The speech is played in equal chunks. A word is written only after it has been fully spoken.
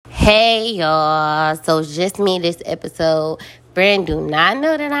Hey y'all, so it's just me this episode. Brand do not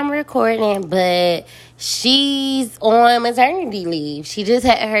know that I'm recording, but she's on maternity leave. She just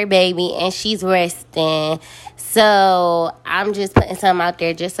had her baby and she's resting. So I'm just putting something out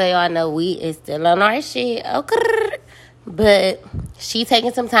there just so y'all know we is still on our shit. Okay. But she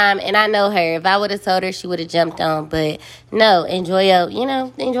taking some time, and I know her. If I would have told her, she would have jumped on. But no, enjoy your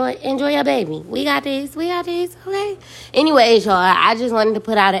baby. We got this, okay? Anyways, y'all, I just wanted to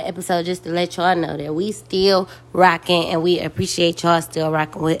put out an episode just to let y'all know that we still rocking, and we appreciate y'all still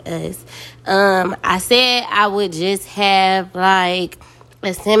rocking with us. I said I would just have like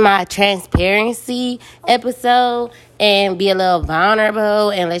a semi-transparency episode and be a little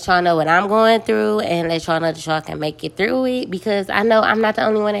vulnerable and let y'all know what I'm going through and let y'all know that y'all can make it through it, because I know I'm not the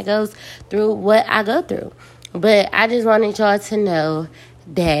only one that goes through what I go through. But I just wanted y'all to know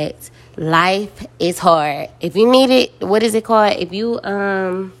that life is hard. If you need it, what is it called?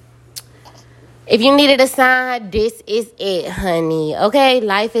 If you needed a sign, this is it, honey. Okay?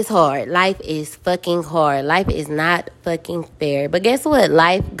 Life is hard. Life is fucking hard. Life is not fucking fair. But guess what?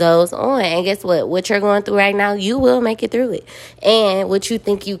 Life goes on. And guess what? What you're going through right now, you will make it through it. And what you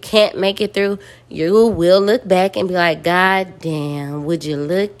think you can't make it through, you will look back and be like, God damn, would you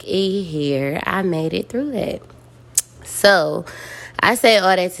look here? I made it through that. So I say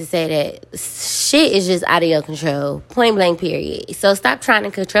all that to say that shit is just out of your control. Point blank, period. So stop trying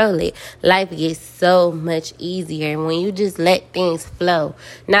to control it. Life gets so much easier when you just let things flow.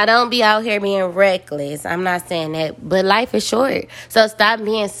 Now, don't be out here being reckless. I'm not saying that. But life is short. So stop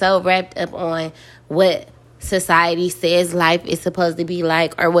being so wrapped up on what society says life is supposed to be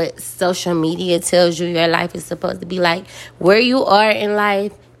like, or what social media tells you your life is supposed to be like. Where you are in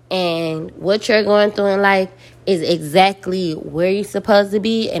life and what you're going through in life is exactly where you're supposed to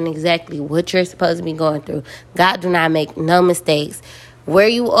be and exactly what you're supposed to be going through. God do not make no mistakes. Where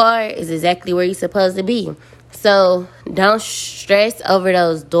you are is exactly where you're supposed to be. So don't stress over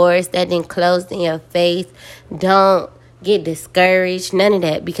those doors that didn't close in your face. Don't get discouraged. None of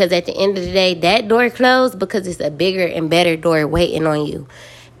that. Because at the end of the day, that door closed because it's a bigger and better door waiting on you.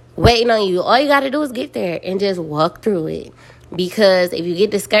 All you got to do is get there and just walk through it. Because if you get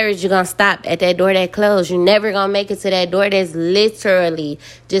discouraged, you're going to stop at that door that closed. You're never going to make it to that door that's literally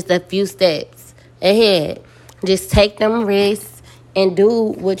just a few steps ahead. Just take them risks and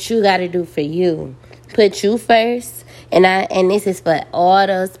do what you got to do for you. Put you first. And this is for all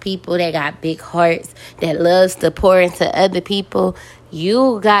those people that got big hearts, that loves to pour into other people.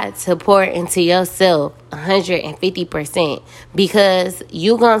 You got to pour into yourself 150%, because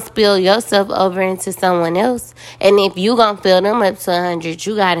you going to spill yourself over into someone else. And if you going to fill them up to 100,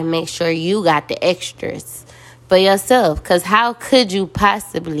 you got to make sure you got the extras for yourself. Because how could you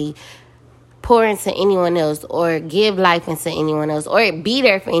possibly pour into anyone else or give life into anyone else or be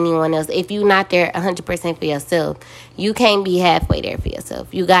there for anyone else if you're not there 100% for yourself? You can't be halfway there for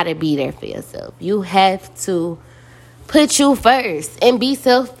yourself. You got to be there for yourself. You have to put you first and be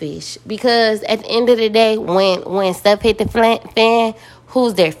selfish, because at the end of the day, when stuff hit the fan,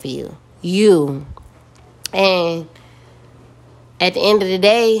 who's there for you? You. And at the end of the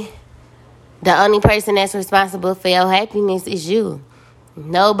day, the only person that's responsible for your happiness is you.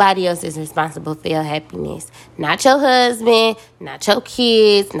 Nobody else is responsible for your happiness. Not your husband, not your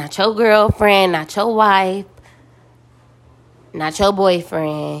kids, not your girlfriend, not your wife, not your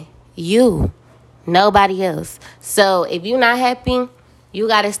boyfriend. You. Nobody else. So if you're not happy, you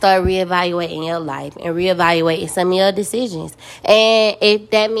got to start reevaluating your life and reevaluating some of your decisions. And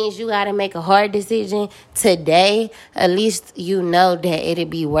if that means you got to make a hard decision today, at least you know that it'll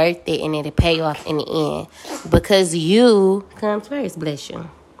be worth it and it'll pay off in the end. Because you comes first, bless you.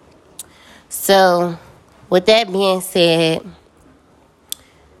 So with that being said,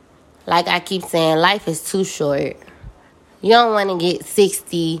 like I keep saying, life is too short. You don't want to get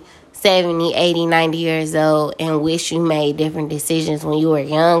 60, 70, 80, 90 years old and wish you made different decisions when you were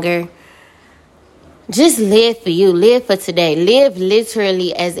younger. Just live for you. Live for today. Live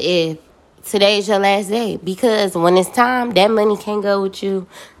literally as if today's your last day. Because when it's time, that money can't go with you.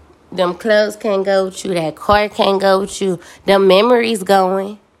 Them clothes can't go with you. That car can't go with you. Them memories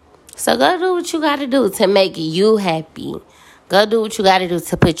going. So go do what you got to do to make you happy. Go do what you got to do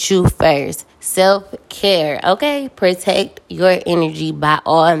to put you first. Self-care, okay? Protect your energy by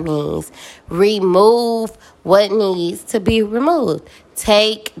all means. Remove what needs to be removed.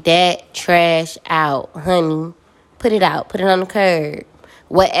 Take that trash out, honey. Put it out. Put it on the curb.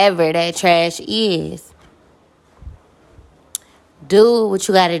 Whatever that trash is. Do what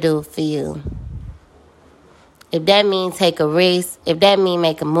you got to do for you. If that means take a risk, if that mean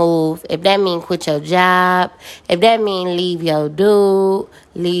make a move, if that mean quit your job, if that mean leave your dude,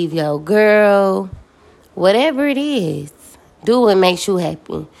 leave your girl, whatever it is, do what makes you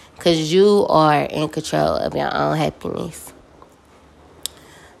happy. Because you are in control of your own happiness.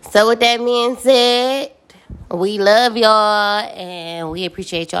 So with that being said, we love y'all and we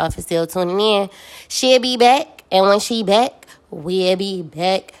appreciate y'all for still tuning in. She'll be back, and when she back, we'll be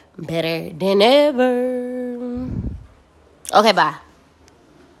back better than ever. Okay, bye.